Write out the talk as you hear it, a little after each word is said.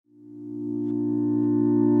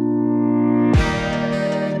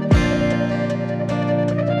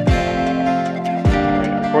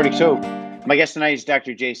Morning. So, my guest tonight is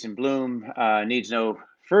Dr. Jason Bloom. Needs no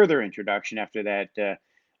further introduction after that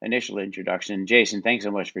initial introduction. Jason, thanks so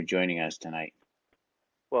much for joining us tonight.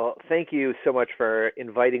 Well, thank you so much for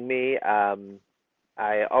inviting me.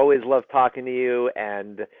 I always love talking to you,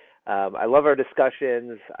 and I love our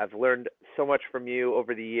discussions. I've learned so much from you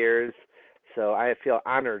over the years, so I feel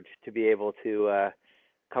honored to be able to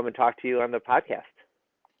come and talk to you on the podcast.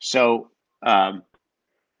 So, um,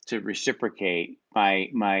 to reciprocate,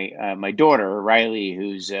 my daughter Riley,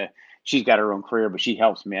 who's she's got her own career, but she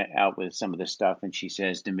helps me out with some of this stuff, and she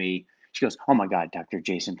says to me, she goes, "Oh my God, Dr.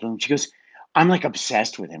 Jason Bloom." She goes, "I'm like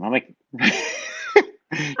obsessed with him." I'm like,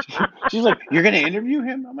 she's like, "You're going to interview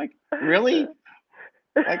him?" I'm like, "Really?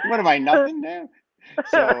 Like, what am I, nothing now?"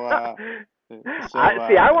 So, I so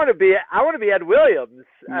see. I want to be Ed Williams.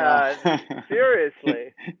 no,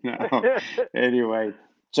 Seriously. no. Anyway,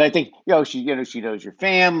 so I think she knows your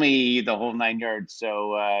family, the whole nine yards.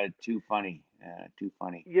 So too funny, too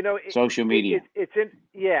funny. You know, Social media.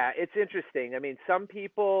 yeah, it's interesting. I mean, some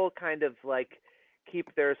people kind of like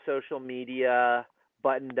keep their social media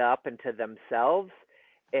buttoned up into themselves,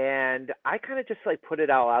 and I kind of just like put it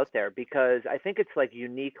all out there because I think it's like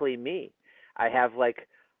uniquely me. I have like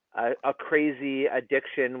a crazy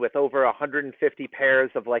addiction with over 150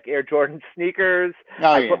 pairs of like Air Jordan sneakers.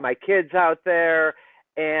 Oh I put yeah. my kids out there,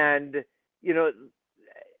 and you know,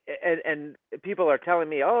 and people are telling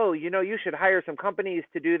me, oh, you should hire some companies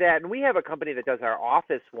to do that. And we have a company that does our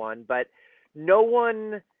office one, but no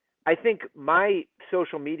one, I think my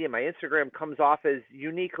social media, my Instagram comes off as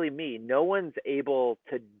uniquely me. No one's able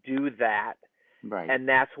to do that. Right. And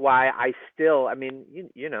that's why I mean,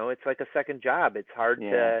 it's like a second job. It's hard Yeah.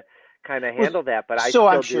 to kind of Well, handle that, but I so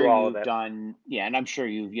I'm still sure do all of you've it. done, yeah, and I'm sure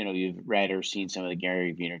you've read or seen some of the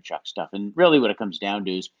Gary Vaynerchuk stuff, and really what it comes down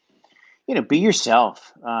to is be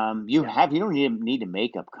yourself. Yeah. You don't need to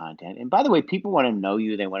make up content. And by the way, people want to know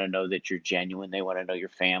you. They want to know that you're genuine. They want to know your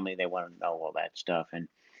family. They want to know all that stuff.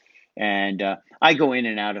 And I go in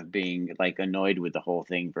and out of being like annoyed with the whole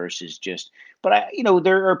thing versus just. But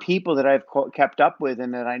there are people that I've kept up with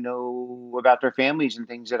and that I know about their families and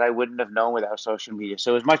things that I wouldn't have known without social media.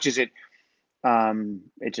 So as much as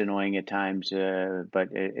it's annoying at times, but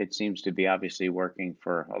it seems to be obviously working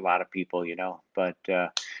for a lot of people. But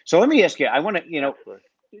so let me ask you, I want to, Absolutely.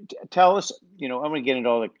 tell us, I want to get into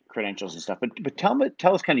all the credentials and stuff, but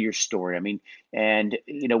tell us kind of your story. I mean, and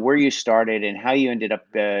where you started and how you ended up,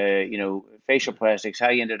 facial plastics, how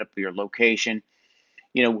you ended up your location.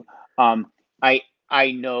 You know,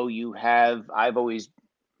 I know you have. I've always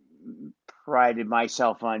prided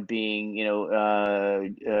myself on being,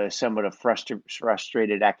 somewhat a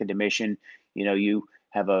frustrated academician. You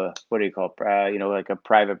have a what do you call, like a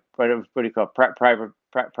private, what do you call, private,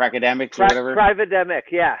 academics or whatever. Privatemic,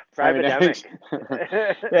 yeah, privatemic.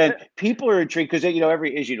 Academics. And people are intrigued because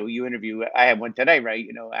every as you interview. I had one today, right?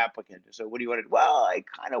 Applicant. So what do you want to do? Well, I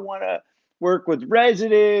kind of want to work with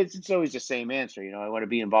residents. It's always the same answer. I want to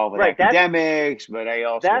be involved with Right, that's academics, but I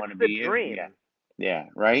also that's want to the be, yeah, dream. yeah,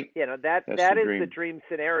 right. That That's the that is the dream. dream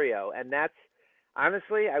scenario, and that's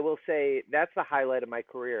honestly, I will say that's the highlight of my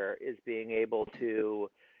career is being able to,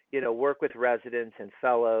 work with residents and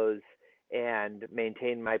fellows and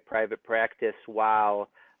maintain my private practice while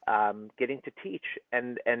getting to teach,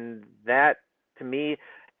 and that to me,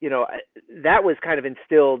 that was kind of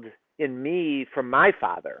instilled in me from my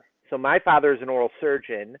father. So my father is an oral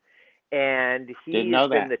surgeon, and Didn't he's know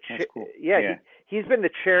been that. That's cool. yeah, Yeah. he's been the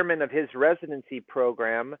chairman of his residency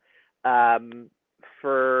program um,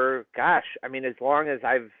 for, gosh, I mean, as long as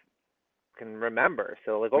I've can remember.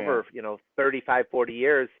 So like Yeah. over, 35, 40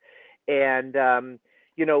 years. And,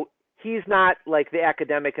 you know, he's not like the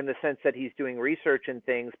academic in the sense that he's doing research and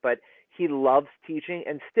things, but he loves teaching.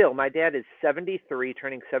 And still, my dad is 73,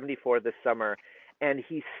 turning 74 this summer, and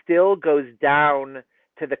he still goes down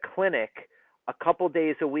to the clinic a couple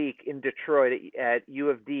days a week in Detroit at U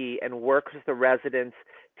of D and works with the residents,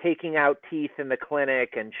 taking out teeth in the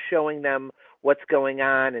clinic and showing them what's going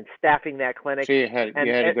on and staffing that clinic. So you had a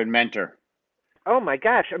And good mentor. oh my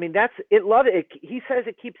gosh, I mean that's it. Love it. He says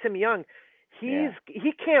it keeps him young. Yeah.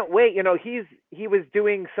 He can't wait. He was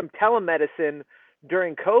doing some telemedicine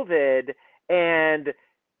during COVID, and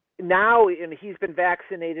now and he's been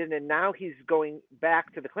vaccinated, and now he's going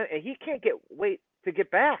back to the clinic, and he can't wait to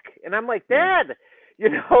get back. And I'm like, Yeah. Dad,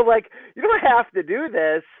 like you don't have to do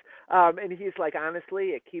this. And he's like, honestly,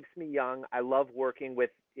 it keeps me young. I love working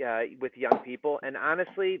with young people, and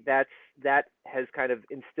honestly, that has kind of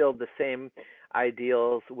instilled the same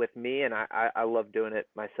ideals with me, and I love doing it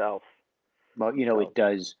myself. Well, So it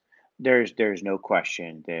does. there's no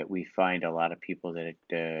question that we find a lot of people that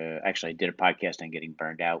actually I did a podcast on getting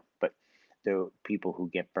burned out, but the people who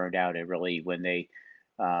get burned out are really when they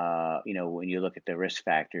when you look at the risk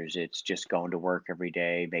factors, it's just going to work every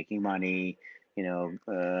day, making money,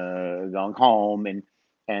 going home,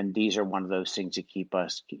 and these are one of those things that keep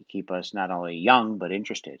us not only young but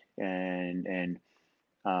interested and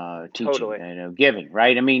teaching, Totally. giving,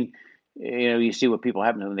 right? I mean, you see what people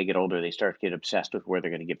happen when they get older. They start to get obsessed with where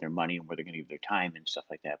they're going to give their money and where they're going to give their time and stuff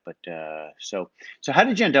like that. But so how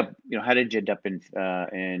did you end up? How did you end up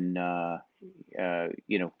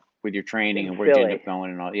with your training In and where did you end Philly. up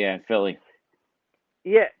going and all? Yeah, in Philly.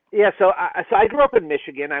 Yeah, yeah. So I grew up in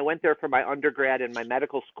Michigan. I went there for my undergrad and my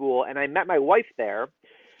medical school, and I met my wife there.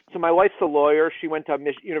 So my wife's a lawyer. She went to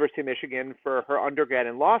University of Michigan for her undergrad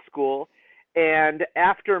and law school, and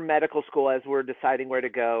after medical school, as we're deciding where to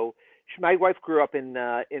go, my wife grew up in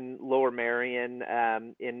Lower Merion,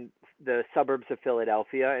 in the suburbs of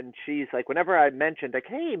Philadelphia, and she's like, whenever I mentioned like,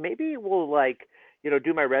 hey, maybe we'll like,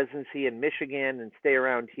 do my residency in Michigan and stay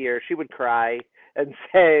around here, she would cry and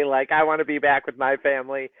say like, I want to be back with my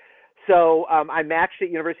family. So I matched at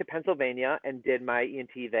University of Pennsylvania and did my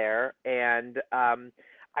ENT there, and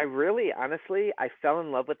I really, honestly, I fell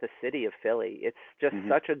in love with the city of Philly. It's just Hmm.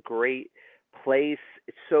 such a great place.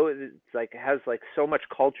 It's like has like so much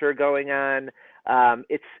culture going on.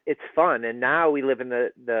 It's fun, and now we live in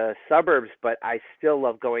the suburbs, but I still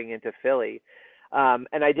love going into Philly.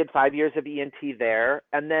 And I did 5 years of ENT there,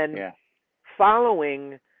 and then Yeah.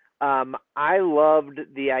 following, I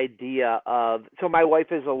loved the idea of. So my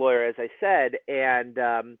wife is a lawyer, as I said, and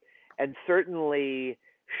certainly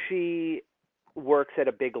she works at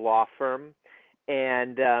a big law firm,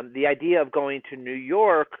 and the idea of going to New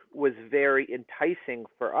York was very enticing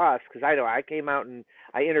for us because I know I came out and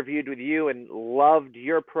I interviewed with you and loved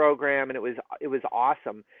your program, and it was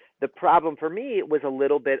awesome. The problem for me was a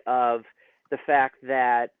little bit of the fact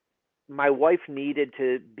that my wife needed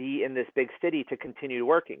to be in this big city to continue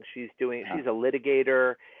working. Yeah. She's a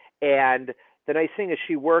litigator, and the nice thing is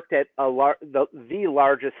she worked at the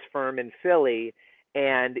largest firm in Philly,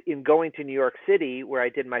 and in going to New York City where I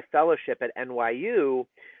did my fellowship at NYU,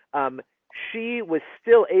 um, she was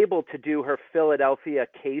still able to do her Philadelphia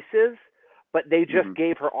cases, but they just Hmm.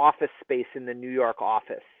 gave her office space in the New York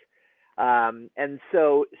office. And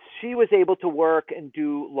so she was able to work and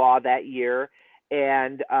do law that year,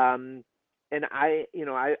 and I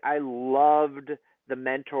loved the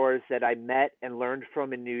mentors that I met and learned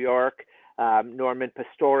from in New York. Norman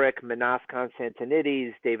Pastoric, Manas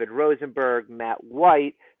Constantinides, David Rosenberg, Matt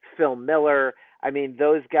White, Phil Miller. I mean,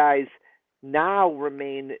 those guys now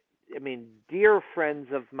remain, dear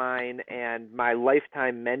friends of mine and my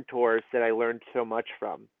lifetime mentors that I learned so much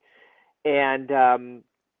from. And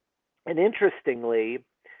and interestingly,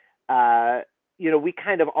 uh, we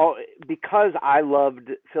kind of all, because I loved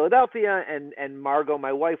Philadelphia, and Margot,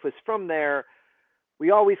 my wife, was from there. We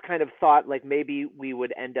always kind of thought like maybe we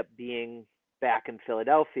would end up being back in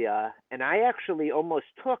Philadelphia, and I actually almost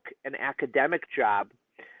took an academic job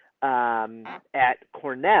at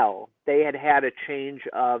Cornell. They had a change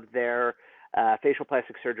of their facial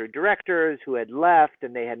plastic surgery directors who had left,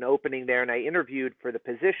 and they had an opening there, and I interviewed for the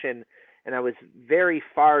position, and I was very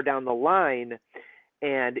far down the line.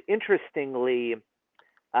 And interestingly,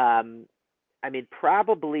 um,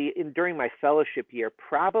 probably during my fellowship year,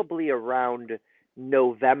 probably around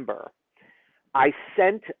November, I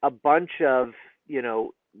sent a bunch of,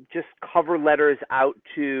 just cover letters out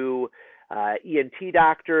to ENT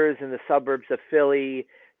doctors in the suburbs of Philly,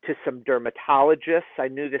 to some dermatologists. I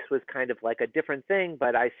knew this was kind of like a different thing,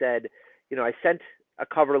 but I said, I sent a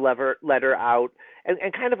letter out,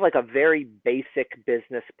 and kind of like a very basic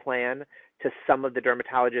business plan to some of the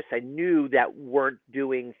dermatologists I knew that weren't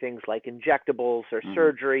doing things like injectables or Hmm.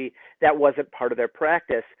 surgery. That wasn't part of their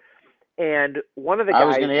practice. And one of the I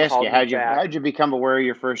was guys going to ask you called me back. how'd you become aware of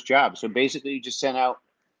your first job? So basically, you just sent out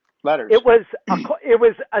It letters. was it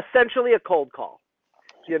was essentially a cold call.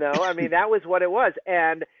 That was what it was.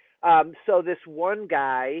 And so this one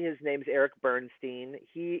guy, his name's Eric Bernstein.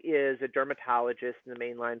 He is a dermatologist in the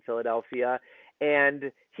mainline Philadelphia,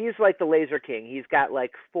 and he's like the laser king. He's got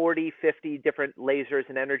like 40, 50 different lasers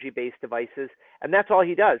and energy-based devices, and that's all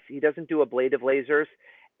he does. He doesn't do ablative lasers,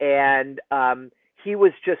 and he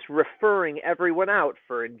was just referring everyone out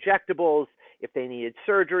for injectables. If they needed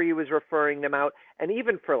surgery, he was referring them out, and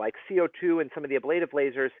even for like CO2 and some of the ablative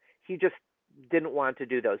lasers, he just didn't want to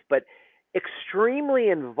do those. But extremely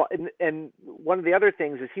involved, and one of the other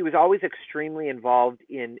things is he was always extremely involved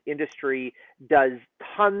in industry, does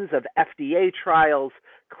tons of FDA trials,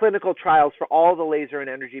 clinical trials for all the laser and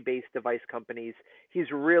energy-based device companies. He's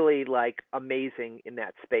really like amazing in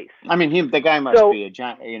that space. I mean, the guy must So, be a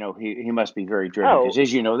giant. He must be very driven oh, because,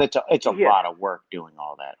 as you know, it's a yeah, lot of work doing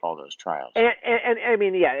all those trials. and I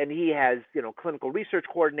mean, yeah, and he has clinical research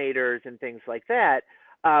coordinators and things like that.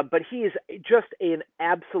 But he is just an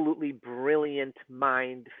absolutely brilliant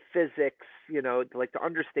mind, physics, like to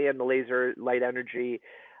understand the laser light energy.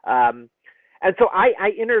 Um, and so I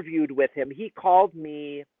interviewed with him. He called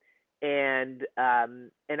me, and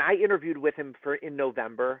I interviewed with him in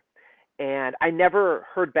November, and I never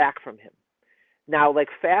heard back from him. Now, like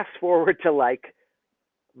fast forward to like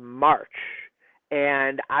March,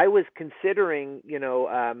 and I was considering,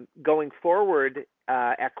 going forward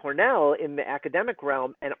at Cornell in the academic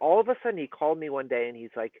realm, and all of a sudden he called me one day, and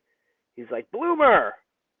he's like, Bloomer,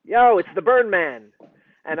 yo, it's the Burn Man,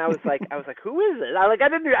 and I was like, who is it?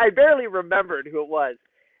 I barely remembered who it was,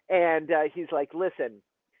 and he's like, listen,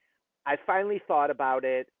 I finally thought about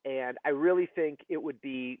it, and I really think it would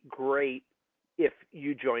be great if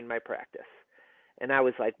you joined my practice. And I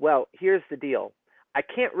was like, well, here's the deal. I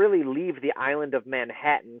can't really leave the island of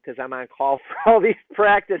Manhattan because I'm on call for all these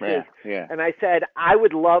practices. Yeah, yeah, And I said, I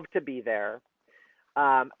would love to be there.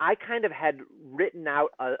 I kind of had written out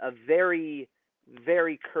a very,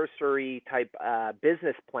 very cursory type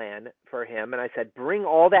business plan for him. And I said, bring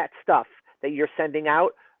all that stuff that you're sending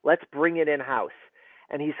out. Let's bring it in house.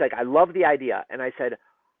 And he's like, I love the idea. And I said,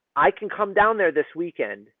 I can come down there this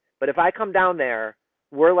weekend, but if I come down there,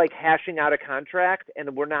 we're like hashing out a contract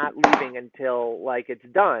and we're not leaving until like it's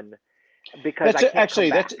done because I can't come actually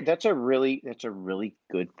back. that's a really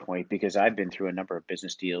good point because I've been through a number of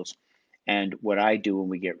business deals, and what I do when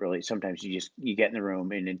we get really sometimes you get in the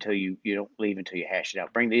room and until you don't leave until you hash it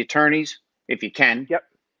out. Bring the attorneys if you can, Yep.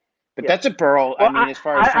 but Yeah. that's a pearl. I Well, mean, as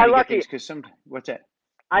far as I trying to get lucky things, because some what's that?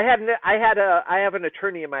 I have an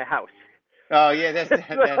attorney in my house. Oh yeah, that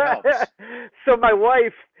helps. So my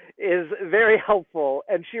wife is very helpful,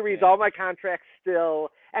 and she reads Yeah, all my contracts still.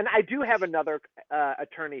 And I do have another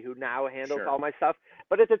attorney who now handles sure. all my stuff.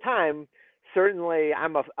 But at the time, certainly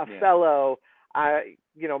I'm a Yeah, fellow.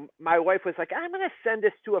 My wife was like, I'm going to send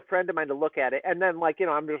this to a friend of mine to look at it. And then, like,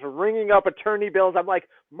 I'm just ringing up attorney bills. I'm like,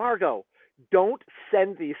 Margot, don't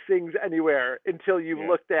send these things anywhere until you've yeah,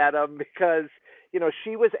 looked at them because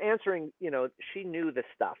she was answering, she knew the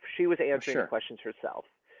stuff. She was for answering the sure. questions herself.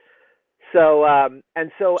 So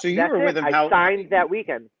So you that's were with it. him I how? signed that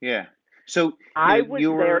weekend. Yeah. So I was you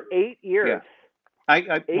there were, eight yeah. years. Eight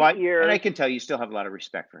Why? And I years. can tell you still have a lot of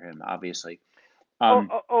respect for him, obviously. Oh, Um,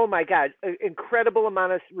 oh, oh my God. Incredible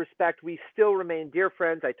amount of respect. We still remain dear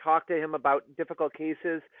friends. I talk to him about difficult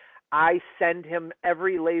cases. I send him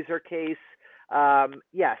every laser case.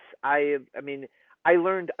 Yes, I mean, I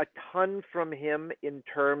learned a ton from him in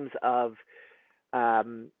terms of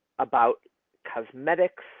about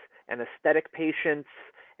cosmetics and aesthetic patients,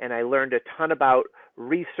 and I learned a ton about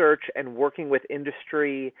research and working with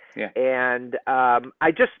industry. yeah, And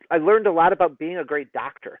I learned a lot about being a great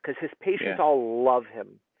doctor because his patients yeah, all love him.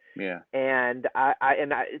 yeah. And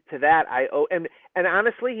to that I owe, and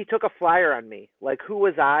honestly, he took a flyer on me. Like, who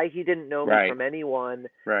was I? He didn't know me Right, from anyone.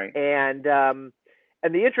 right. And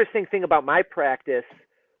the interesting thing about my practice,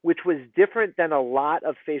 which was different than a lot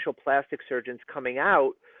of facial plastic surgeons coming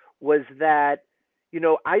out, was that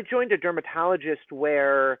I joined a dermatologist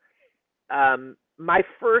where my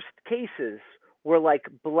first cases were like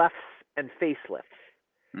blephs and facelifts,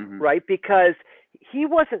 Hmm. right? Because he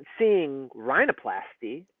wasn't seeing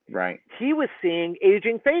rhinoplasty. Right. He was seeing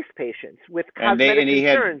aging face patients with And cosmetic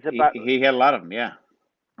concerns about. he had a lot of them. Yeah,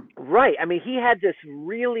 Right. I mean, he had this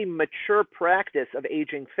really mature practice of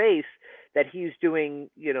aging face that he's doing,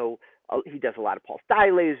 he does a lot of pulse dye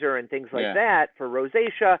laser and things like yeah, that for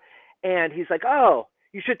rosacea. And he's like, oh,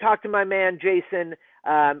 you should talk to my man, Jason.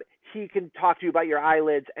 He can talk to you about your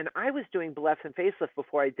eyelids. And I was doing blephs and facelift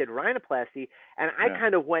before I did rhinoplasty. And I yeah.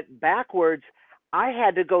 kind of went backwards. I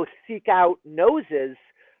had to go seek out noses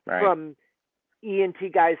Right. from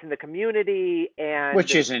ENT guys in the community. And,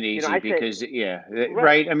 Which isn't easy I said, because right.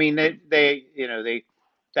 right. I mean they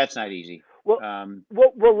that's not easy. Well, Um,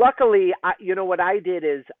 luckily, what I did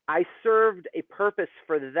is I served a purpose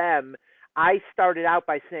for them. I started out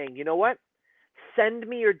by saying, you know what? Send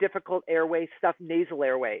me your difficult airway stuff, nasal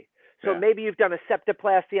airway. So yeah, maybe you've done a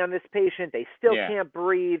septoplasty on this patient. They still yeah, can't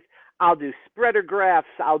breathe. I'll do spreader grafts.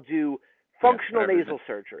 I'll do yeah. functional Whatever. nasal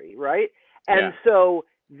surgery, right? Yeah, And so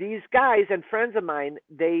these guys and friends of mine,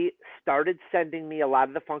 they started sending me a lot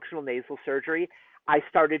of the functional nasal surgery. I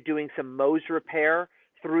started doing some Mohs repair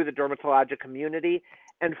through the dermatologic community.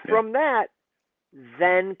 And yeah, from that,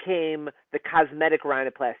 Then came the cosmetic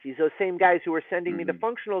rhinoplasties. Those same guys who were sending me to Hmm.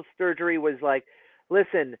 functional surgery was like,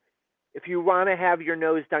 listen, if you want to have your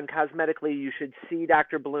nose done cosmetically, you should see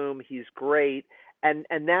Dr. Bloom. He's great. And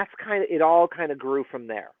that's kind of, it all kind of grew from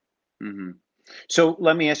there. Hmm. So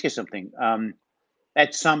let me ask you something.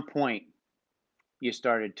 At some point, you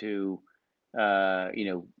started to, you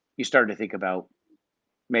know, you started to think about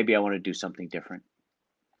maybe I want to do something different.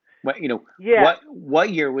 What, Yeah.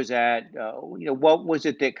 what year was that? What was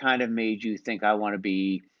it that kind of made you think I want to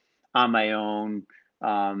be on my own?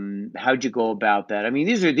 How'd you go about that? I mean,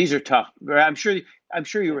 these are tough. I'm sure you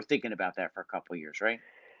Yeah. were thinking about that for a couple of years, right?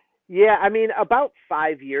 Yeah. I mean, about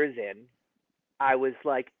 5 years in, I was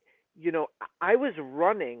like, I was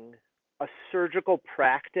running a surgical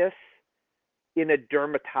practice in a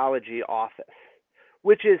dermatology office,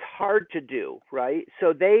 which is hard to do, right?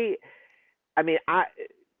 So I mean, I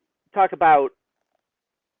talk about,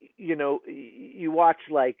 you watch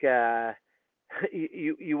like,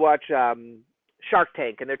 you watch Shark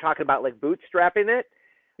Tank, and they're talking about like bootstrapping it.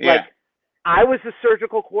 Like, Yeah, I was the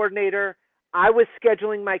surgical coordinator. I was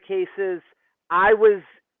scheduling my cases. I was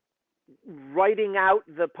writing out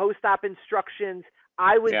the post-op instructions.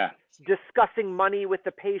 I was yeah, discussing money with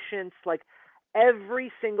the patients. Like,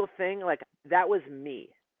 every single thing, like, that was me.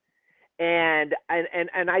 And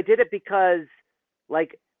I did it because,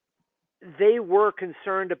 like, they were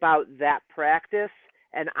concerned about that practice,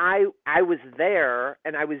 and I was there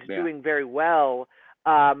and I was yeah. doing very well.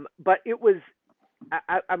 But it was,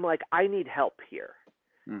 I'm like, I need help here.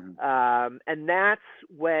 Hmm. And that's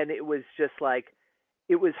when it was just like,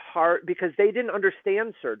 it was hard because they didn't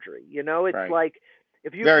understand surgery. It's Right. like,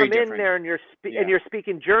 if you Very come in different. there and Yeah. you're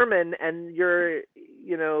speaking German and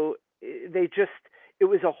they just, it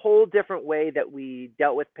was a whole different way that we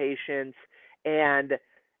dealt with patients. And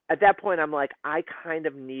at that point, I'm like, I kind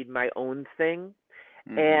of need my own thing.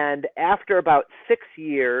 Hmm. And after about 6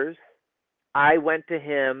 years, I went to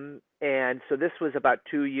him, and so this was about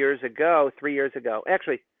 2 years ago, 3 years ago,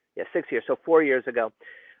 actually, yeah, 6 years, so 4 years ago.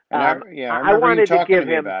 And I I remember you wanted to talking to give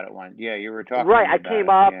me him, about it one. Yeah, you were talking to right. me I about came it.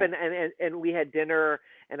 up Yeah. and we had dinner,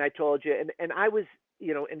 and I told you, and I was,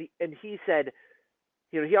 and he said,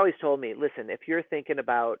 he always told me, listen, if you're thinking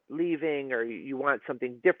about leaving or you want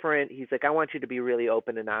something different, he's like, I want you to be really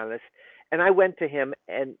open and honest. And I went to him,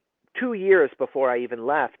 and 2 years before I even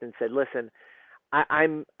left, and said, listen,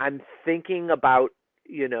 I'm thinking about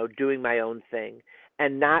doing my own thing,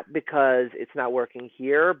 and not because it's not working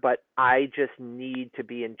here, but I just need to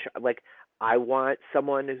be in charge. Like, I want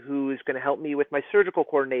someone who's going to help me with my surgical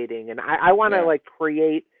coordinating, and I want to Yeah. like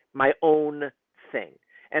create my own thing.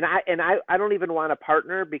 And I don't even want a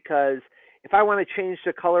partner, because if I want to change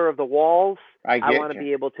the color of the walls, I I want get to you.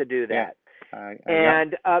 be able to do Yeah. that.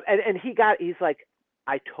 Yep. And he's like,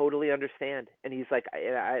 I totally understand. And he's like,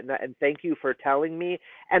 and thank you for telling me.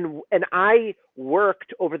 And I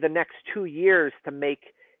worked over the next 2 years to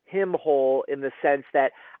make him whole, in the sense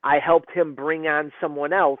that I helped him bring on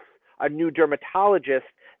someone else, a new dermatologist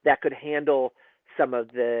that could handle some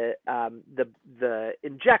of the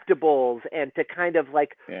injectables, and to kind of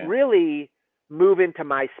like Yeah. really move into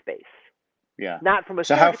my space, Yeah. not from a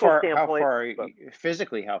So surgical how standpoint, far but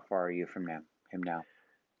physically, how far are you from him now?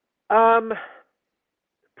 um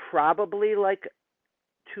probably like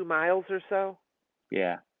 2 miles or so.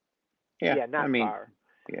 Yeah. Yeah. Yeah, I not mean, far.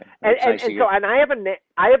 yeah, And that's and, nice to and so get. and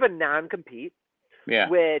I have a non compete, Yeah.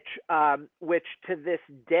 which to this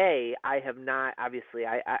day I have not. Obviously,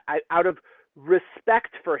 I out of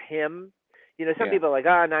respect for him, some Yeah. people are like,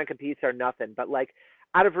 oh, non competes are nothing, but like,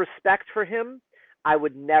 out of respect for him, I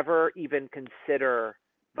would never even consider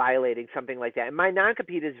violating something like that. And my non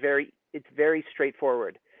compete is very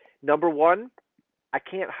straightforward. Number one, I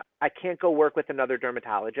can't I can't go work with another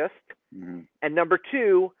dermatologist. Hmm. And number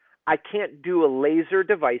two, I can't do a laser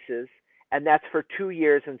devices, and that's for 2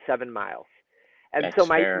 years and 7 miles. And so That's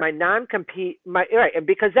my fair. non compete, my right, and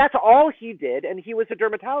because that's all he did, and he was a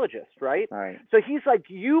dermatologist, right? Right. So he's like,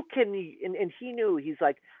 you can, and he knew, he's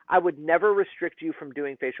like, I would never restrict you from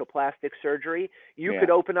doing facial plastic surgery. You could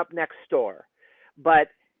Yeah. open up next door, but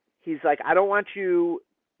he's like, I don't want you,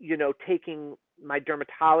 taking my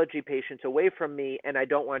dermatology patients away from me, and I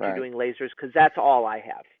don't want you Right. doing lasers, because that's all I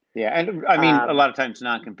have. Yeah, and I mean, a Um, lot of times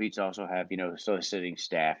non-competes also have, soliciting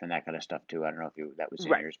staff and that kind of stuff too. I don't know if that was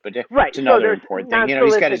in right, yours, but right. it's So another there's important thing.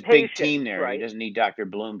 He's got his big non-solicitation, team there. He right, doesn't need Dr.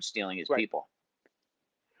 Bloom stealing his right, people,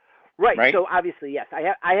 right. right? So obviously, yes,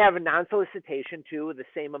 I have a non-solicitation too, the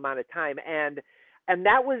same amount of time, and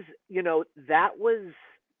that was, that was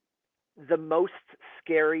the most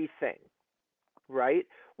scary thing, right?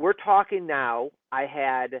 We're talking now. I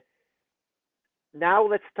had now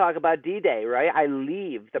let's talk about D-Day, right? I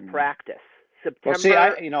leave the Mm. practice Well, see,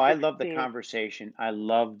 September I love the 16th. conversation. I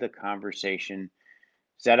love the conversation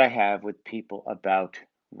that I have with people about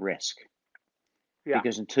risk, Yeah,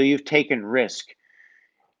 because until you've taken risk,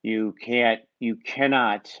 you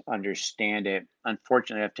cannot understand it.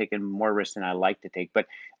 Unfortunately, I've taken more risk than I like to take, but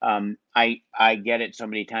I get it so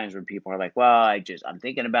many times when people are like, "Well, I'm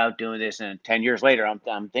thinking about doing this," and 10 years later,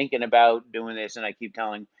 I'm thinking about doing this, and I keep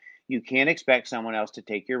telling you can't expect someone else to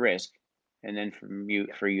take your risk, and then yeah,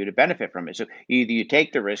 for you to benefit from it. So either you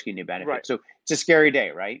take the risk and you right. benefit. So it's a scary day,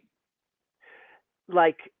 right?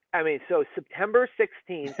 Like, I mean, so September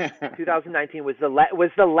 16th, 2019 was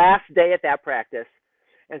the last day at that practice,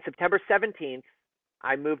 and September 17th,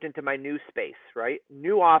 I moved into my new space, right?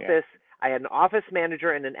 New Yeah, office. I had an office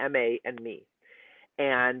manager and an MA and me,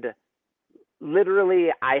 and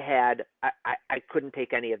literally I couldn't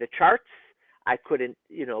take any of the charts. I couldn't,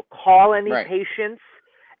 call any right. patients,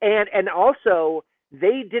 and also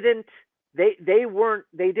they didn't they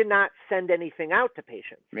did not send anything out to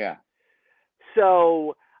patients. Yeah,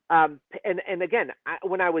 So and again,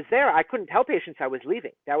 when I was there, I couldn't tell patients I was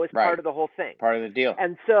leaving. That was part right. of the whole thing. Part of the deal.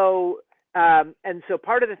 And so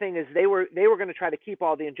part of the thing is they were going to try to keep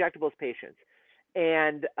all the injectables patients,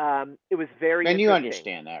 and it was very And you interesting.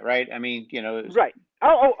 understand that, right? I mean, Right.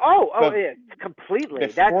 Oh, but yeah, completely.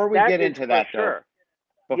 That before we that get is into for that, though, sure.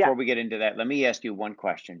 Yeah. let me ask you one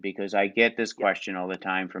question, because I get this Yep. question all the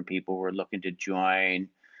time from people who are looking to join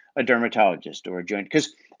a dermatologist or join,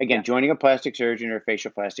 because again, Yeah. joining a plastic surgeon or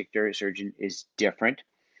facial plastic surgeon is different.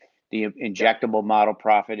 The Yep. injectable model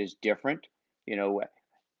profit is different. You know,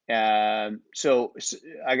 so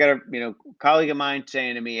I got a colleague of mine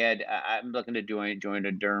saying to me, Ed, I'm looking to join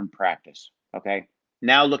a derm practice. Okay,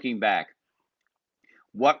 now looking back,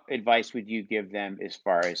 what advice would you give them as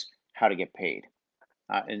far as how to get paid?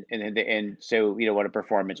 And so what a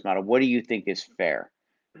performance model. What do you think is fair?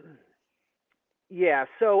 Yeah.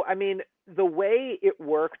 So I mean, the way it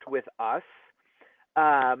worked with us,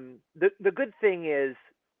 the good thing is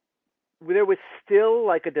there was still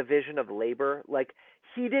like a division of labor. Like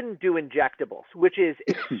he didn't do injectables, which is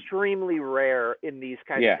extremely rare in these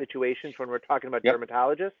kind of Yeah. situations when we're talking about Yep.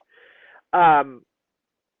 dermatologists. Um,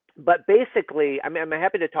 but basically, I mean, I'm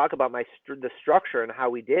happy to talk about the structure and how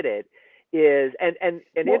we did it. Is and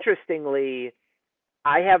Well, interestingly,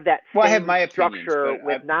 I have that well, I have same my opinions, structure but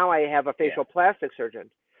with now. I have a yeah, facial plastic surgeon.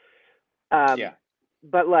 Um, yeah,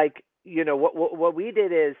 but like what we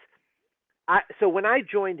did is so when I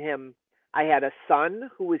joined him, I had a son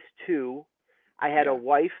who was 2. I had a yeah,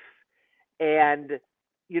 wife, and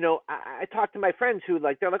I talked to my friends who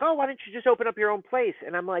they're like, oh, why don't you just open up your own place?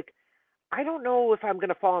 And I'm like, I don't know if I'm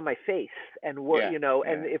gonna fall on my face and work, yeah,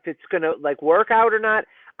 and yeah, if it's gonna work out or not.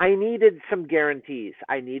 I needed some guarantees.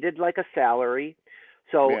 I needed like a salary.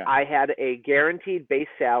 So yeah. I had a guaranteed base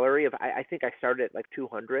salary of I think I started at like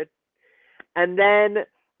 200, and then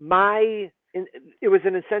my it was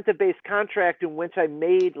an incentive based contract in which I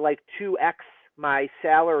made like 2x my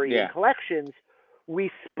salary in Yeah, collections. We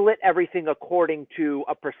split everything according to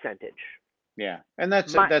a percentage. yeah, and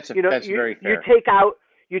that's My that's very you fair. take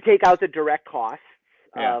out the direct costs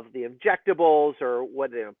Yeah, of the injectables or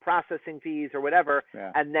what processing fees or whatever,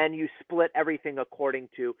 yeah, and then you split everything according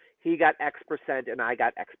to he got X% and I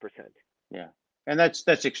got X%. yeah, and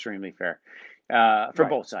that's extremely fair for Right.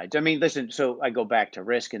 both sides. I mean, listen. So I go back to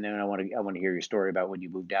risk, and then I want to hear your story about when you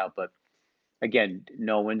moved out. But again,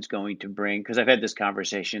 no one's going to bring, because I've had this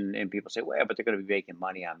conversation and people say, well, but they're going to be making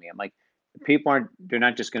money on me. I'm like, people aren't, they're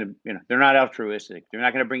not just going to, they're not altruistic. They're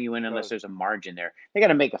not going to bring you in unless Totally. there's a margin there. They got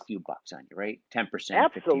to make a few bucks on you, right? 10%, 15%,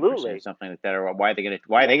 Absolutely. something like that. Or why are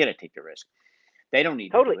Yeah. they going to take the risk? They don't need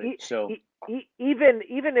to Totally. do it. So,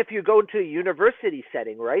 Even if you go to a university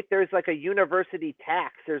setting, right? There's like a university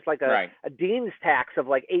tax. There's like right. a dean's tax of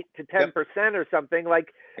like 8 to ten Yep. percent or something.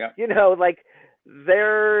 Like, Yep. like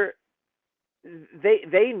they're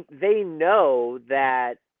they know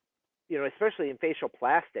that especially in facial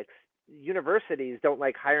plastics, universities don't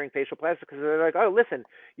like hiring facial plastics because they're like, oh, listen,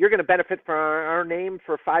 you're going to benefit from our name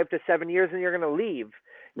for 5 to 7 years, and you're going to leave.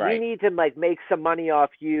 We Right. need to like make some money off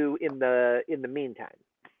you in the meantime.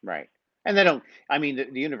 Right. And they don't, I mean,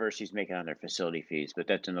 the universities make it on their facility fees, but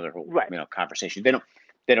that's another whole, Right. conversation. They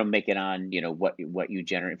don't make it on, what you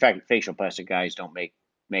generate. In fact, facial plastic guys don't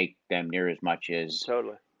make them near as much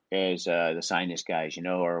Totally. as the sinus guys,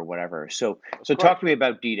 or whatever. Of So course. talk to me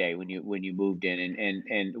about D-Day when you moved in,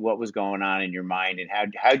 and what was going on in your mind, and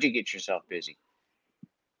how'd you get yourself busy?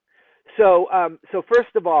 So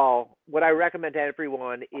first of all, what I recommend to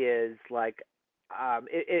everyone is like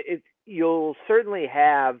you'll certainly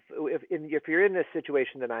have, if you're in this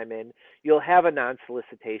situation that I'm in, you'll have a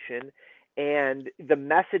non-solicitation, and the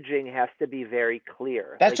messaging has to be very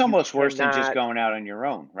clear. That's Like you almost worse than just cannot, going out on your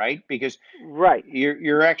own, right? Because right,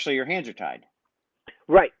 you're actually your hands are tied.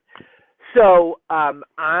 right. So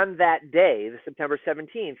on that day, the September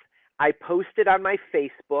 17th, I posted on my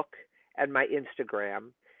Facebook and my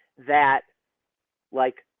Instagram that,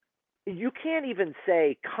 like, you can't even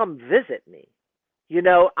say, come visit me.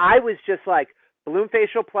 I was just like, Bloom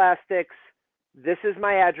Facial Plastics, this is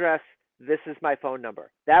my address, this is my phone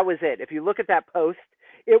number. That was it. If you look at that post,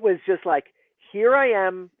 it was just like, here I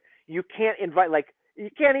am. You can't invite, like, you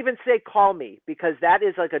can't even say call me, because that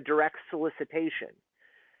is like a direct solicitation.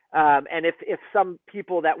 And if some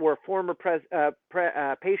people that were former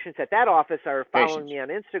patients at that office are following Patience. me on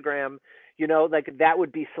Instagram, like that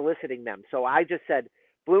would be soliciting them. So I just said,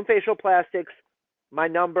 Bloom Facial Plastics, my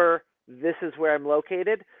number, this is where I'm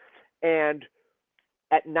located. And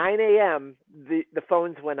at 9 a.m., the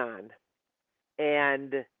phones went on.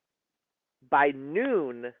 And by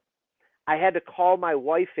noon, I had to call my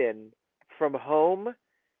wife in from home.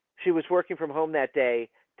 She was working from home that day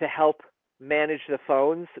to help manage the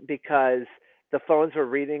phones, because the phones were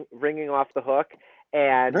ringing off the hook,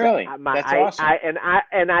 and Really? That's awesome.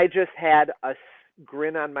 I just had a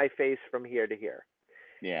grin on my face from here to here.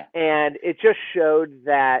 Yeah. And it just showed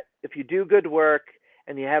that if you do good work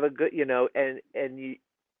and you have a good, and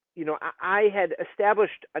I had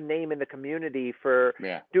established a name in the community for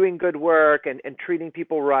Yeah. doing good work and treating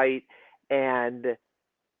people right. And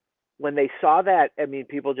when they saw that, I mean,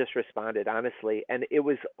 people just responded, honestly, and it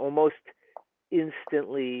was almost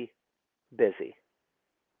instantly busy.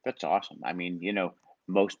 That's awesome. I mean,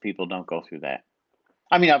 most people don't go through that.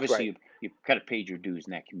 I mean, obviously Right. you kind of paid your dues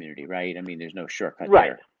in that community, right? I mean, there's no shortcut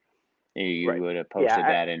Right. there. You Right. would have Yeah. posted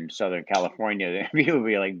that in Southern California, people would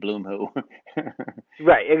be like, Bloom who?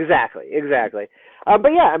 Right. Exactly. Exactly.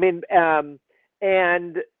 But yeah, I mean,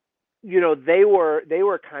 and they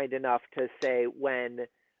were kind enough to say, when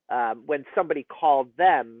somebody called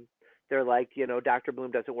them, they're like, Dr.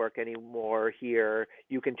 Bloom doesn't work anymore here.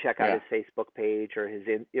 You can check out Yeah. his Facebook page or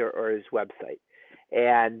his website.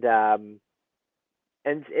 And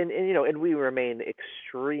and we remain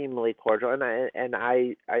extremely cordial. And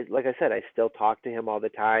I like I said, I still talk to him all the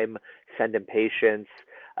time, send him patients.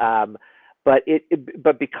 Um, but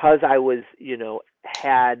because I was,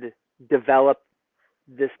 had developed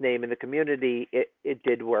this name in the community, it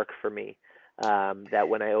did work for me. That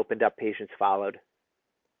when I opened up, patients followed.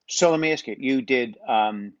 So let me ask you, you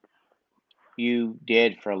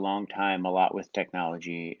did for a long time a lot with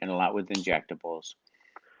technology and a lot with injectables.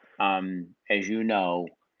 As you know,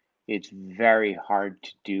 it's very hard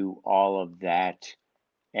to do all of that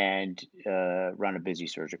and run a busy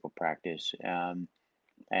surgical practice. And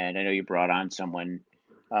I know you brought on someone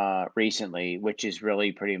recently, which is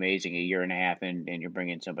really pretty amazing, a year and a half, and you're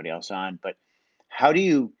bringing somebody else on. But how do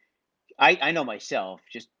you? I know myself,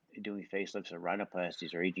 just doing facelifts or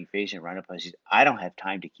rhinoplasties or aging face and rhinoplasties, I don't have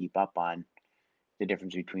time to keep up on the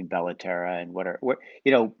difference between Bellaterra and what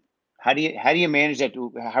you know. How do you manage that?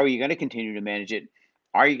 How are you going to continue to manage it?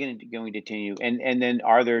 Are you going to continue? And then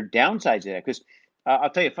are there downsides to that? Because I'll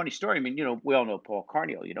tell you a funny story. I mean, we all know Paul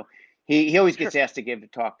Carniel. He always Sure. gets asked to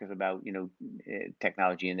give talks about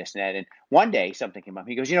technology and this and that. And one day something came up.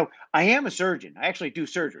 He goes, I am a surgeon. I actually do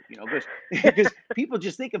surgery. Because people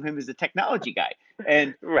just think of him as a technology guy.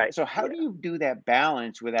 And Right. so how Yeah. do you do that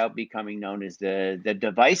balance without becoming known as the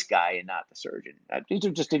device guy and not the surgeon? These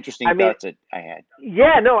are just interesting I mean, thoughts that I had.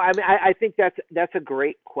 yeah. No. I mean, I think that's a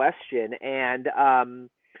great question, and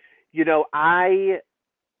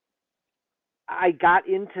I got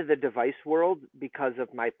into the device world because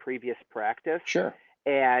of my previous practice, Sure.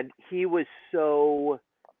 and he was so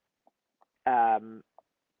um,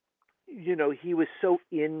 he was so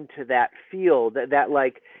into that field that,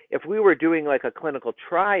 like, if we were doing like a clinical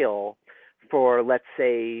trial for, let's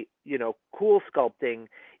say, cool sculpting,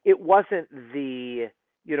 it wasn't the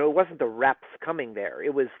reps coming there.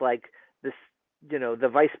 It was like this, the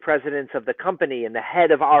vice presidents of the company and the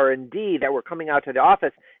head of R&D that were coming out to the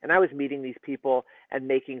office, and I was meeting these people and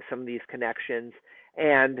making some of these connections.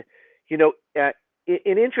 And you know and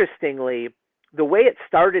interestingly, the way it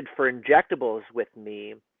started for injectables with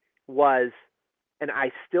me was, and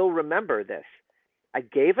I still remember this. I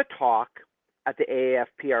gave a talk at the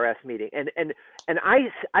AAFPRS meeting, and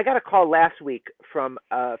I got a call last week from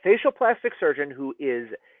a facial plastic surgeon who is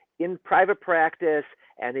in private practice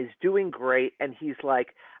and is doing great, and he's like,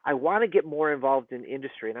 I want to get more involved in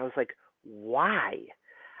industry. And I was like, why?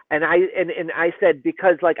 And I said,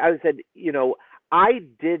 because, like, I said, I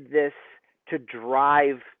did this to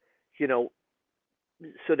drive, you know,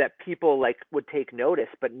 so that people like would take notice.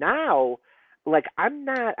 But now, like I'm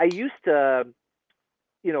not. I used to,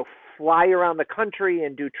 you know, fly around the country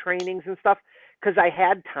and do trainings and stuff because I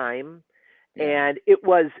had time, Yeah. and it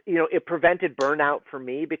was, you know, it prevented burnout for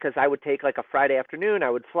me because I would take like a Friday afternoon, I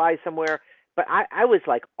would fly somewhere, but I was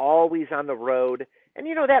like always on the road, and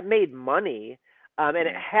you know that made money, and it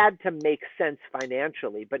Yeah. had to make sense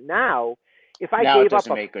financially. But now, if I Now it gave up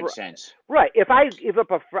doesn't make good sense. right, if I give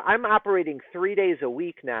up I'm operating 3 days a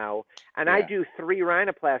week now, and I Yeah. do three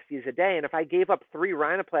rhinoplasties a day, and if I gave up three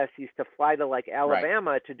rhinoplasties to fly to like Right.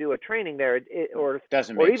 Alabama to do a training there,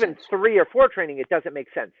 Doesn't or make even sense. three or four training, it doesn't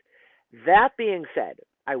make sense. That being said,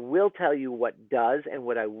 I will tell you what does and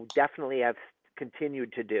what I definitely have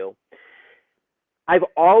continued to do. I've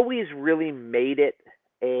always really made it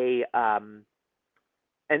a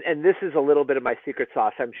and this is a little bit of my secret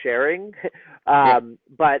sauce I'm sharing, Yeah.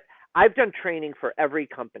 but I've done training for every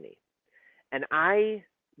company, and I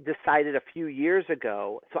decided a few years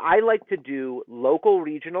ago. So I like to do local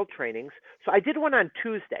regional trainings. So I did one on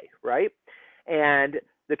Tuesday, right? And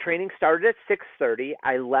the training started at 6:30.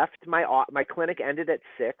 I left my clinic ended at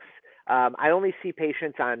 6. I only see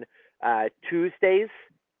patients on Tuesdays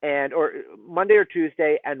and or Monday or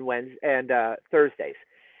Tuesday and Wednesday and Thursdays.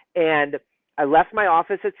 And I left my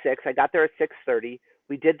office at 6. I got there at 6:30.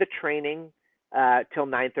 We did the training till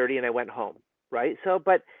 9:30, and I went home. Right. So,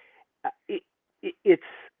 but it's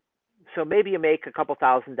so maybe you make a couple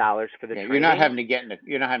 $1,000s for the Yeah. training. You're not having to get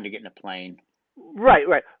in a plane. Right,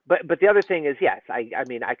 right. But the other thing is, yes, I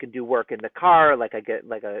mean I can do work in the car, like I get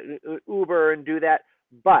like a Uber and do that.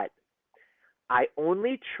 But I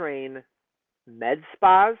only train med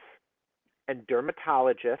spas and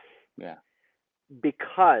dermatologists Yeah.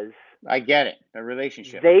 because I get it. A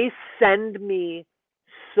relationship. they send me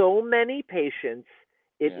so many patients.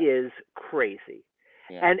 It Yeah. is crazy.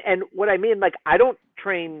 Yeah. And what I mean, like I don't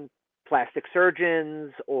train plastic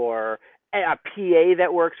surgeons or a PA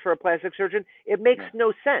that works for a plastic surgeon. It makes Yeah.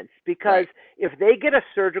 no sense because Right. if they get a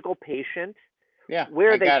surgical patient, Yeah.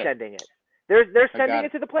 where I are they got it. sending it? They're I sending got it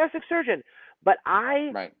it. to the plastic surgeon. But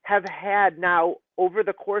I Right. have had now over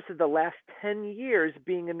the course of the last 10 years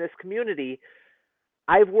being in this community,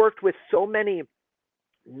 I've worked with so many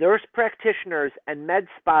nurse practitioners and med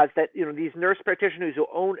spas that, you know, these nurse practitioners who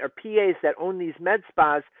own or PAs that own these med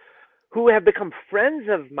spas who have become friends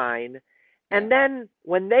of mine. Yeah. And then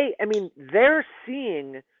when I mean, they're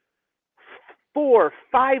seeing 4,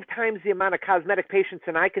 5 times the amount of cosmetic patients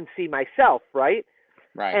than I can see myself, right?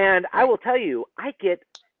 Right. And I Right. will tell you, I get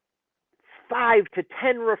 5 to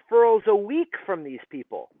 10 referrals a week from these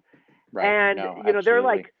people. Right. And, No, you know, they're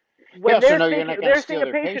like, absolutely. They when also they're know you're thinking, not going to they're steal seeing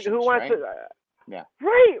a their patient who patients, wants to, right? Yeah.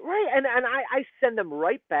 right, right. And I send them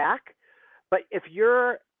right back. But if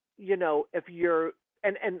you're, you know, if you're,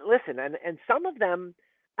 and listen, and some of them,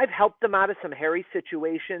 I've helped them out of some hairy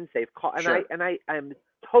situations. They've called, Sure. I'm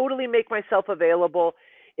totally make myself available.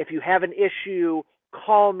 If you have an issue,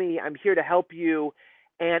 call me. I'm here to help you.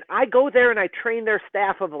 And I go there and I train their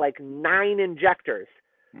staff of like 9 injectors.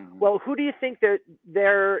 Hmm. Well, who do you think that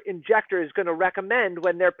their injector is going to recommend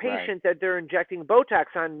when their Right. patient that they're injecting Botox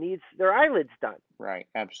on needs their eyelids done? Right.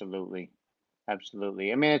 Absolutely.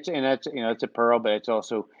 Absolutely. I mean, it's it's a pearl, but it's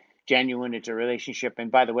also genuine. It's a relationship. And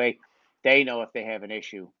by the way, they know if they have an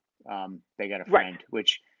issue, they got a Right. friend.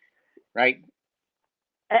 Which, right?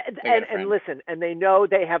 and, They got and a and friend. listen, and they know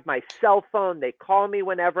they have my cell phone. They call me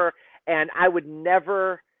whenever, and I would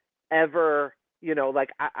never, ever, you know,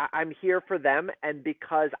 like I'm here for them, and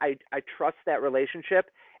because I trust that relationship,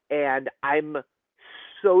 and I'm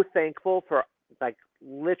so thankful for like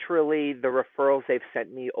literally the referrals they've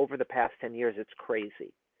sent me over the past 10 years. It's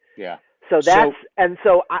crazy. Yeah. So that's So and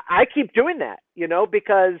so I keep doing that, you know,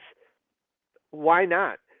 because why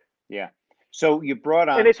not? yeah. So you brought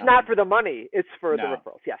And on it's not someone. for the money; it's for the No.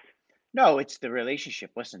 referrals. Yes, No, it's the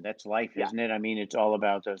relationship. Listen, that's life, yeah, isn't it? I mean, it's all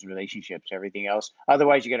about those relationships. Everything else,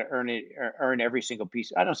 otherwise, you got to earn it, earn every single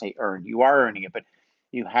piece. I don't say earn. You are earning it, but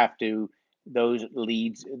you have to. Those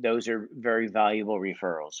leads, those are very valuable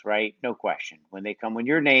referrals, right? No question. When they come with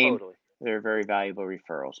your name, totally. they're very valuable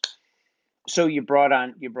referrals. So you brought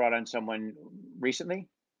on someone recently.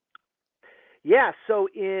 Yeah, so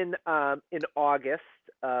in August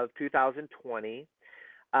of 2020,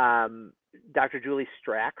 Dr. Julie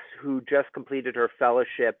Strax, who just completed her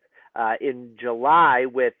fellowship in July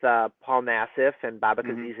with Paul Nassif and Baba Hmm.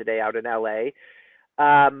 Kazizadeh out in LA,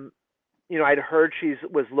 um, you know, I'd heard she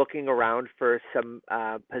was looking around for some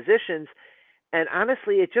positions, and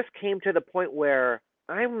honestly, it just came to the point where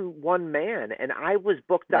I'm one man, and I was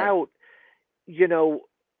booked Right. out, you know,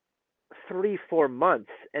 3, 4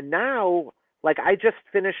 months, and now. like I just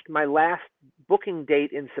finished my last booking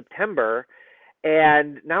date in September,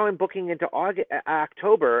 and now I'm booking into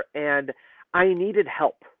October, and I needed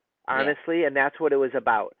help, Yeah. honestly, and that's what it was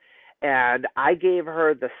about. And I gave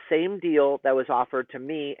her the same deal that was offered to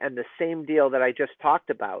me and the same deal that I just talked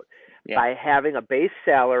about Yeah. by having a base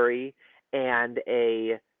salary and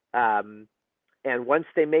a um, and once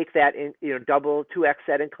they make that in, double 2x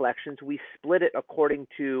that in collections, we split it according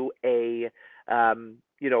to a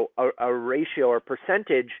ratio or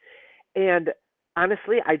percentage. And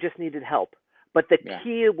honestly, I just needed help. But the Yeah.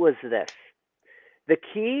 key was this. The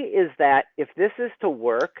key is that if this is to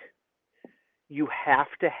work, you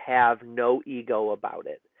have to have no ego about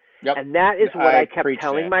it. Yep. And that is what I I kept preach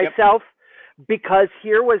telling that. Yep. myself, because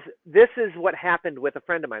this is what happened with a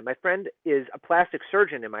friend of mine. My friend is a plastic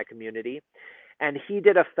surgeon in my community, and he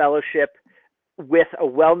did a fellowship with a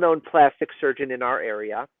well-known plastic surgeon in our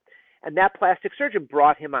area. And that plastic surgeon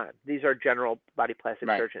brought him on. These are general body plastic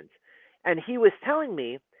Right. surgeons. And he was telling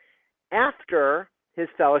me after his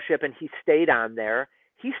fellowship and he stayed on there,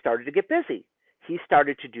 he started to get busy. He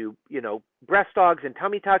started to do, breast dogs and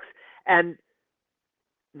tummy tucks. And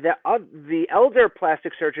the elder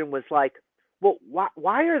plastic surgeon was like, well,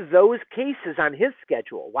 why are those cases on his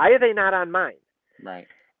schedule? Why are they not on mine? Right.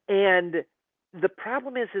 And the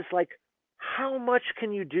problem is like, how much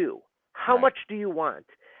can you do? How Right. much do you want?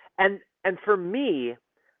 And for me,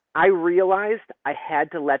 I realized I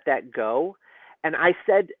had to let that go. And I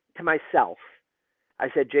said to myself, I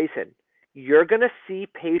said, Jason, you're going to see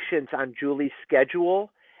patients on Julie's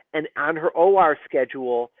schedule and on her OR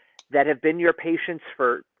schedule that have been your patients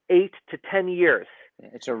for 8 to 10 years.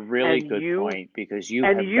 It's a really And good you point because you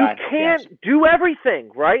and have you got, yes. can't do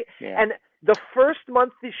everything, right? Yeah. And the first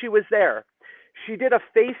month that she was there, she did a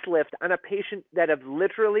facelift on a patient that have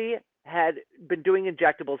literally had been doing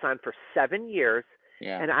injectables on for 7 years.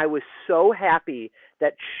 Yeah. And I was so happy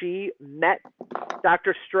that she met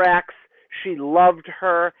Dr. Strax. She loved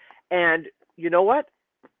her. And you know what?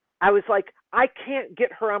 I was like, I can't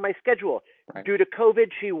get her on my schedule. Right. Due to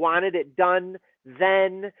COVID, she wanted it done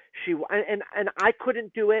then. And I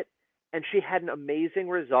couldn't do it, and she had an amazing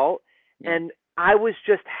result, Yeah. and I was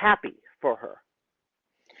just happy for her,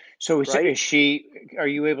 So right? is she, are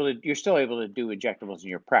you able to, you're still able to do injectables in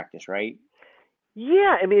your practice, right?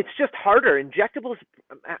 Yeah, I mean it's just harder. Injectables,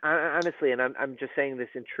 honestly, and I'm just saying this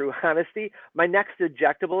in true honesty. My next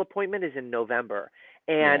injectable appointment is in November,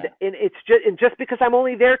 Yeah. and it's just because I'm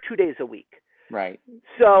only there 2 days a week. Right.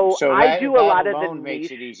 So So I that do a that lot of the alone makes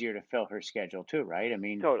niche. it easier to fill her schedule too, right? I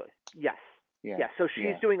mean, Totally. Yes. yeah. Yes. So she's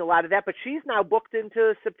Yeah. doing a lot of that, but she's now booked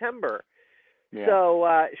into September. Yeah.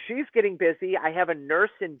 So she's getting busy. I have a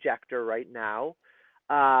nurse injector right now.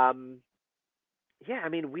 Um, yeah, I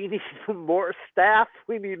mean, we need more staff.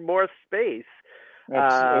 We need more space.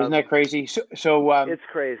 That's, isn't that Um, crazy? So it's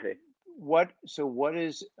crazy. what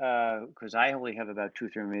is because I only have about 2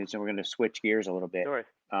 3 minutes and we're going to switch gears a little bit, No worries.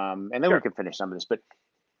 and then we Sure. can finish some of this. But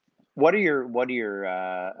what are your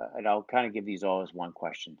and I'll kind of give these all as one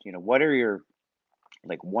question. You know, what are your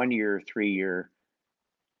like 1 year, 3 year,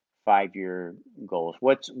 5 year goals?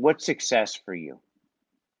 What's success for you?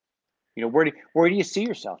 You know, where do you see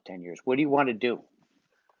yourself 10 years? What do you want to do?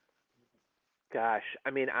 Gosh,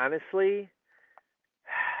 I mean, honestly,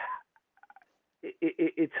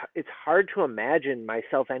 it's hard to imagine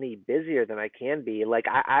myself any busier than I can be. Like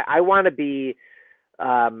I want to be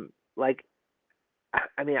like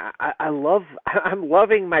I mean, I love, I'm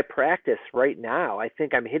loving my practice right now. I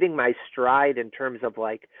think I'm hitting my stride in terms of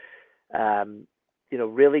like, um,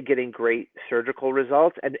 really getting great surgical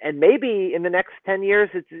results. And maybe in the next 10 years,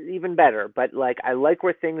 it's even better. But like, I like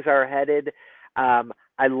where things are headed.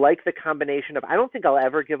 I like the combination of, I don't think I'll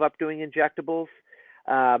ever give up doing injectables.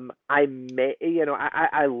 I may,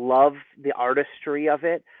 I love the artistry of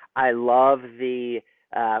it. I love the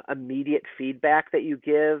immediate feedback that you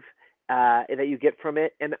get from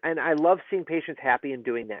it, and I love seeing patients happy in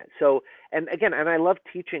doing that. So, and again, and I love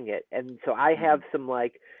teaching it, and so I have Hmm. some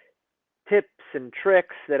like tips and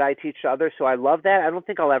tricks that I teach to others. So I love that. I don't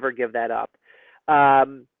think I'll ever give that up.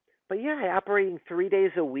 Um, but yeah, operating 3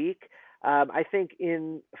 days a week. I think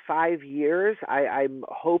in 5 years, I'm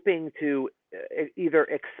hoping to either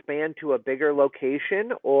expand to a bigger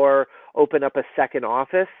location or open up a second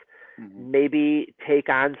office, Hmm. maybe take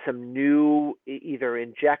on some new either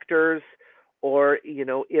injectors or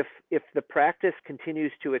if the practice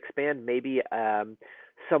continues to expand, maybe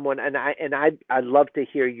someone, I'd love to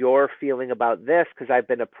hear your feeling about this because I've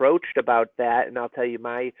been approached about that, and I'll tell you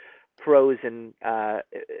my pros and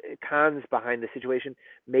cons behind the situation.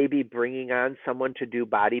 Maybe bringing on someone to do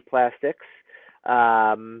body plastics.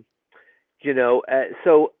 Um,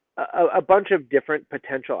 so a bunch of different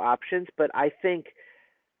potential options, but I think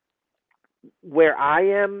where I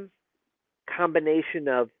am, combination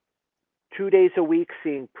of 2 days a week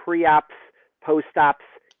seeing pre-ops, post-ops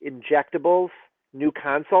injectables, new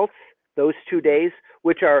consults, those 2 days,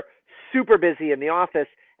 which are super busy in the office,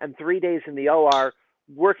 and 3 days in the OR,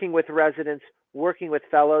 working with residents, working with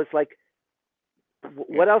fellows. Like, Yeah.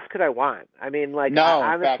 what else could I want? I mean, like, No,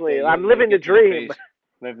 in fact, honestly, I'm you living the get to the dream. phase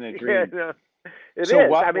living the Yeah, dream. no, it So is. I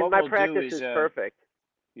what mean, what my we'll do practice is is perfect.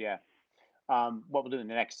 yeah. What we'll do in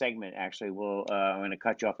the next segment, actually, I'm going to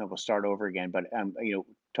cut you off and we'll start over again. But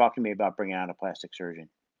talk to me about bringing on a plastic surgeon,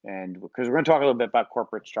 and because we're going to talk a little bit about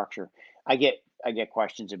corporate structure. I get I get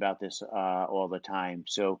questions about this all the time.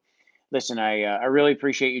 So, listen, I really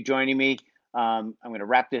appreciate you joining me. I'm going to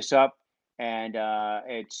wrap this up, and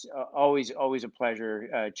it's always a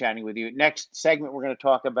pleasure chatting with you. Next segment, we're going to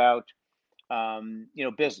talk about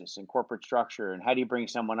business and corporate structure, and how do you bring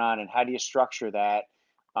someone on, and how do you structure that.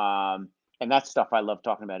 Um, and that's stuff I love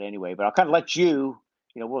talking about anyway. But I'll kind of let you,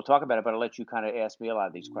 we'll talk about it, but I'll let you kind of ask me a lot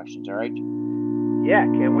of these questions. All right. Yeah,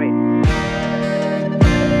 can't wait.